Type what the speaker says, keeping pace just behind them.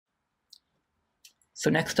So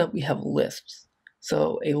next up we have lists.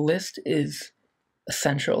 So a list is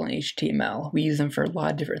essential in HTML. We use them for a lot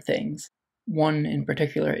of different things. One in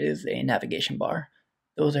particular is a navigation bar.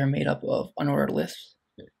 Those are made up of unordered lists.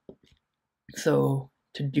 So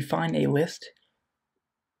to define a list,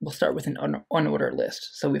 we'll start with an unordered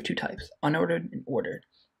list. So we have two types, unordered and ordered.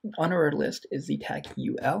 An unordered list is the tag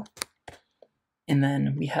UL, and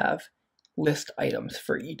then we have list items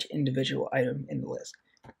for each individual item in the list.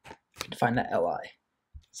 We can define that LI.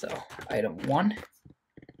 So item 1,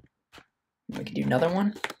 we can do another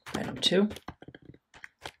one, item 2,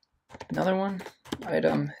 another one,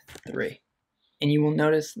 item 3. And you will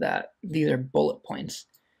notice that these are bullet points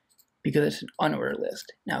because it's an unordered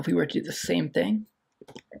list. Now if we were to do the same thing,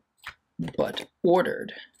 but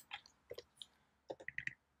ordered,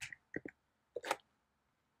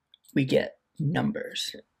 we get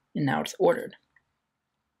numbers, and now it's ordered.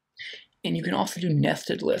 And you can also do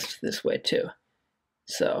nested lists this way too.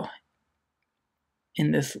 So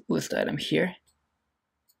in this list item here,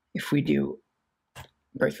 if we do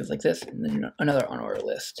break this like this, and then another unordered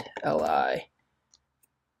list, li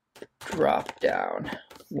drop down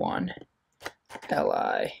 1,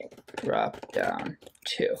 li drop down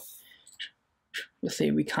 2. You'll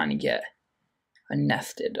see we kind of get a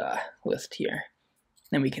nested list here.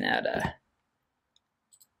 Then we can add a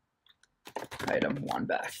item 1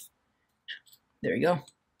 back. There you go.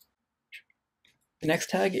 The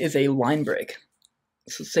next tag is a line break.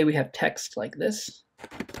 So say we have text like this,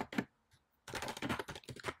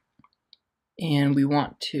 and we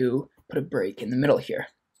want to put a break in the middle here.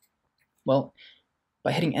 Well,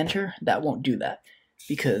 by hitting enter, that won't do that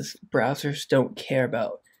because browsers don't care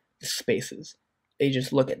about the spaces. They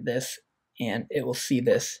just look at this and it will see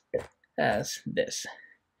this as this.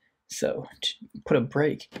 So to put a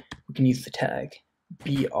break, we can use the tag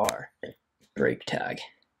BR, break tag.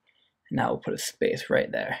 And now we'll put a space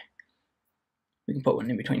right there. We can put one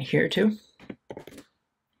in between here too.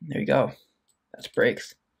 There you go. That's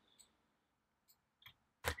breaks.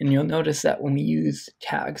 And you'll notice that when we use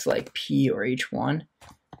tags like P or H1,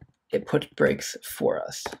 it puts breaks for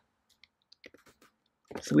us.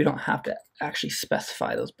 So we don't have to actually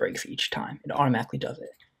specify those breaks each time. It automatically does it.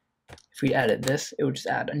 If we added this, it would just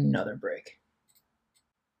add another break.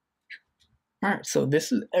 Alright, so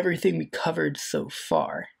this is everything we covered so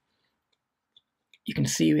far. You can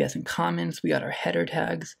see we have some comments, we got our header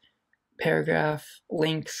tags, paragraph,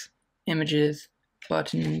 links, images,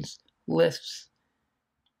 buttons, lists,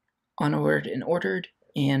 unordered and ordered,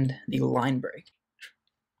 and the line break.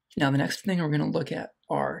 Now the next thing we're going to look at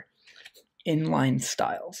are inline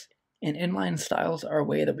styles. And inline styles are a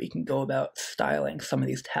way that we can go about styling some of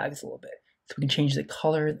these tags a little bit. So we can change the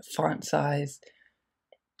color, the font size,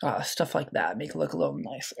 stuff like that, make it look a little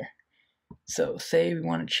nicer. So say we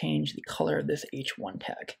want to change the color of this H1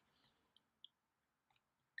 tag.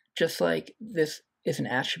 Just like this is an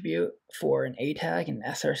attribute for an A tag and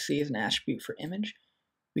SRC is an attribute for image,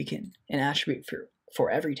 we can, an attribute for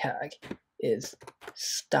every tag is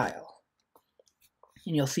style.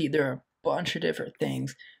 And you'll see there are a bunch of different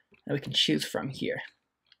things that we can choose from here.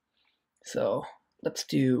 So let's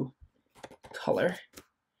do color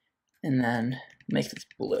and then make this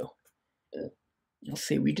blue. You'll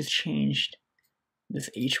see we just changed this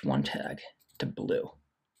H1 tag to blue.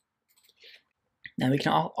 Now we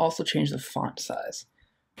can also change the font size.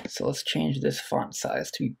 So let's change this font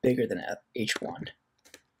size to be bigger than H1.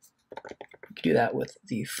 We can do that with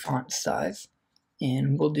the font size,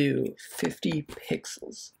 and we'll do 50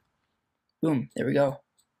 pixels. Boom, there we go.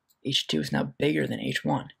 H2 is now bigger than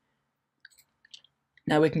H1.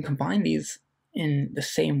 Now we can combine these in the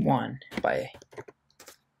same one by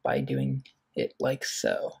doing it like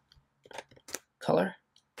so. Color,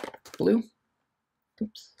 blue,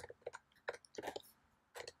 oops,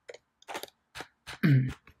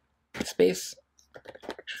 space,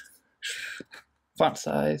 font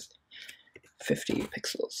size, 50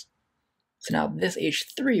 pixels. So now this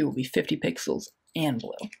H3 will be 50 pixels and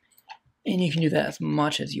blue. And you can do that as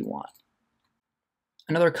much as you want.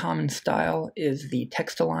 Another common style is the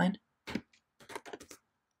text align.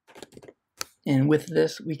 And with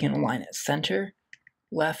this, we can align it center,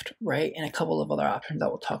 left, right, and a couple of other options that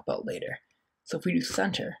we'll talk about later. So if we do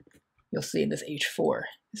center, you'll see this H4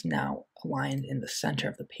 is now aligned in the center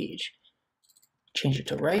of the page. Change it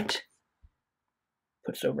to right,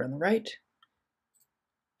 put it over on the right,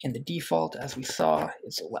 and the default, as we saw,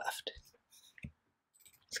 is left.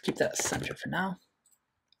 Let's keep that center for now.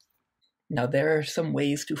 Now there are some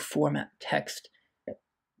ways to format text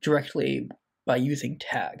directly by using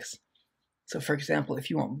tags. So for example, if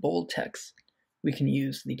you want bold text, we can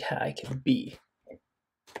use the tag B.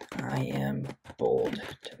 I am bold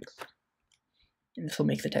text. And this will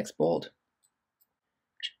make the text bold.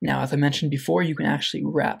 Now, as I mentioned before, you can actually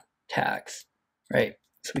wrap tags, right?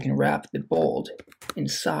 So we can wrap the bold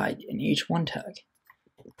inside an H1 tag.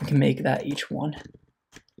 We can make that H1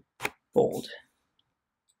 bold.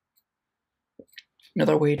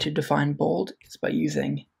 Another way to define bold is by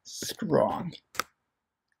using strong.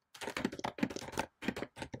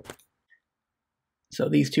 So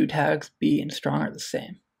these two tags, B and strong, are the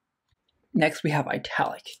same. Next, we have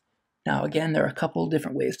italic. Now again, there are a couple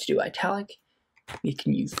different ways to do italic. We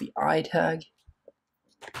can use the I tag,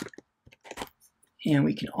 and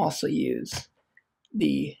we can also use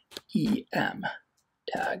the EM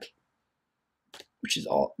tag, which is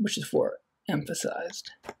for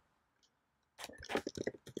emphasized.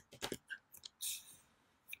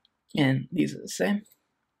 And these are the same.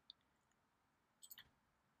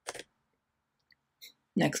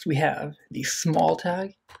 Next, we have the small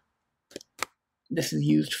tag. This is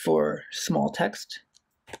used for small text.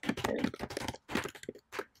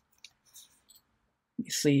 You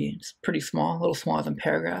see, it's pretty small, a little smaller than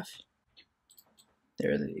paragraph.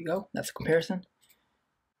 There you go, that's a comparison.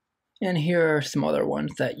 And here are some other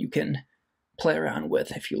ones that you can play around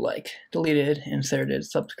with if you like. Deleted, inserted,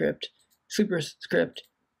 subscript, superscript,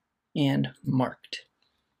 and marked.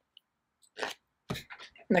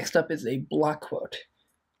 Next up is a block quote.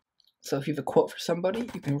 So if you have a quote for somebody,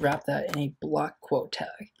 you can wrap that in a block quote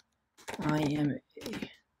tag. I am a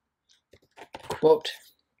quote.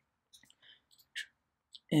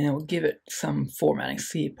 And it will give it some formatting.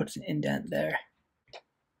 See, it puts an indent there.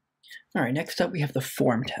 Alright, next up we have the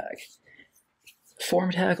form tag. The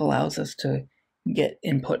form tag allows us to get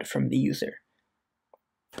input from the user.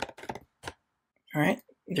 Alright,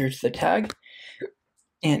 there's the tag,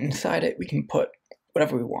 and inside it we can put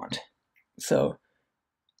whatever we want. So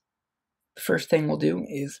the first thing we'll do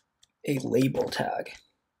is a label tag.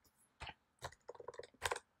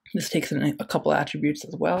 This takes in a couple attributes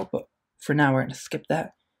as well, but for now we're going to skip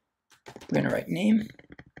that. We're going to write name,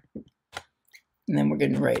 and then we're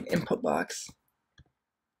going to write input box.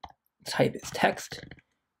 Type is text.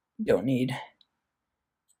 Don't need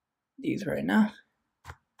these right now.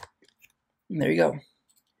 And there you go.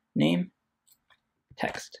 Name,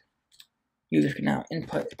 text. User can now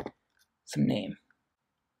input some name.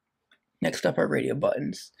 Next up are radio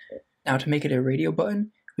buttons. Now to make it a radio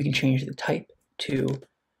button, we can change the type to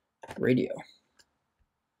radio.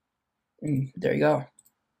 And there you go.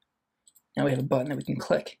 Now we have a button that we can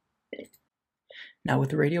click. Now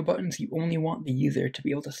with the radio buttons, you only want the user to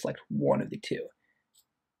be able to select one of the two.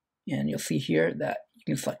 And you'll see here that you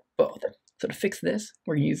can select both. So to fix this,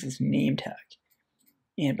 we're going to use this name tag.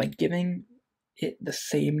 And by giving it the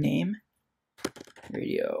same name,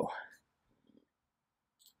 radio,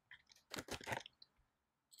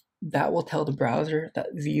 that will tell the browser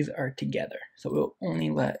that these are together. So it will only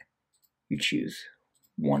let you choose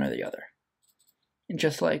one or the other. And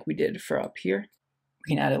just like we did for up here,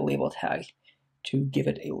 we can add a label tag to give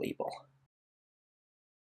it a label.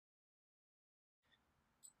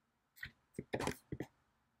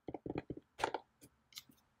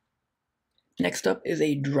 Next up is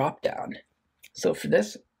a drop-down. So for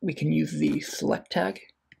this, we can use the select tag.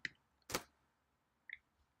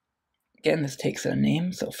 Again, this takes a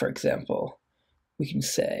name. So for example, we can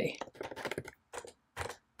say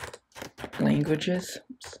languages.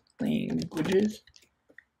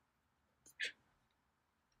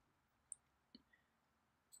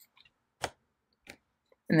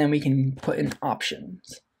 And then we can put in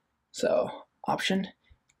options. So option,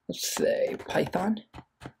 let's say Python.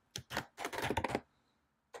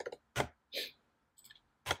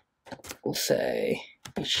 We'll say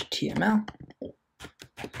HTML.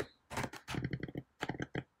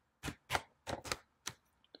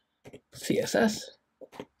 CSS.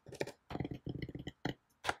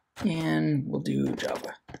 And we'll do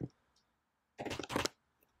Java.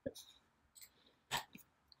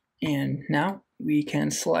 And now we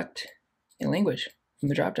can select a language from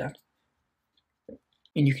the dropdown.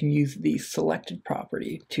 And you can use the selected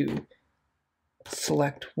property to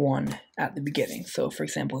select one at the beginning. So for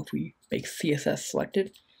example, if we make CSS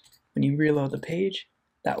selected, when you reload the page,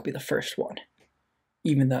 that will be the first one,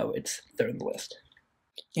 even though it's third in the list.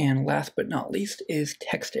 And last but not least is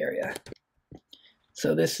text area.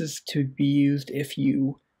 So this is to be used if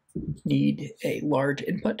you need a large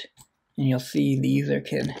input, and you'll see the user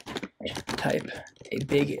can type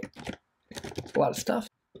a lot of stuff.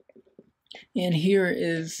 And here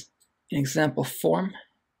is an example form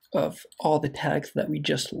of all the tags that we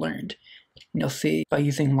just learned. And you'll see by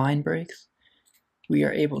using line breaks, we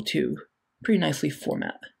are able to pretty nicely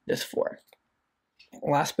format this form.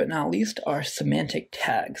 last but not least are semantic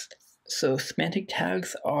tags. So semantic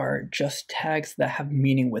tags are just tags that have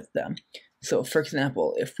meaning with them. So for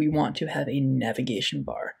example, if we want to have a navigation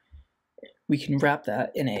bar, we can wrap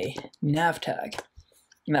that in a nav tag,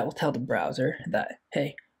 and that will tell the browser that,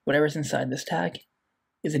 hey, whatever's inside this tag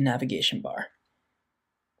is a navigation bar.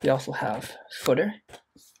 We also have footer,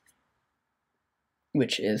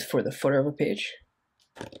 which is for the footer of a page.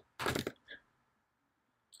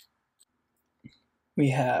 We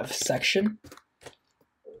have section,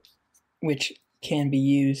 which can be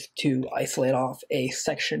used to isolate off a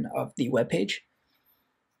section of the web page.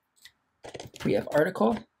 We have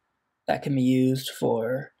article, that can be used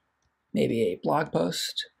for maybe a blog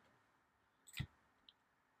post.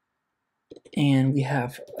 And we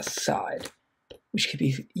have a side, which could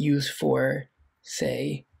be used for,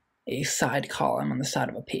 say, a side column on the side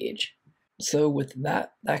of a page. So with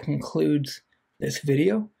that, that concludes this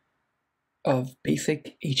video of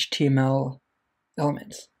basic HTML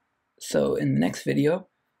elements. So in the next video,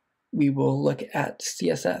 we will look at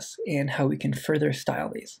CSS and how we can further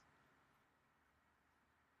style these.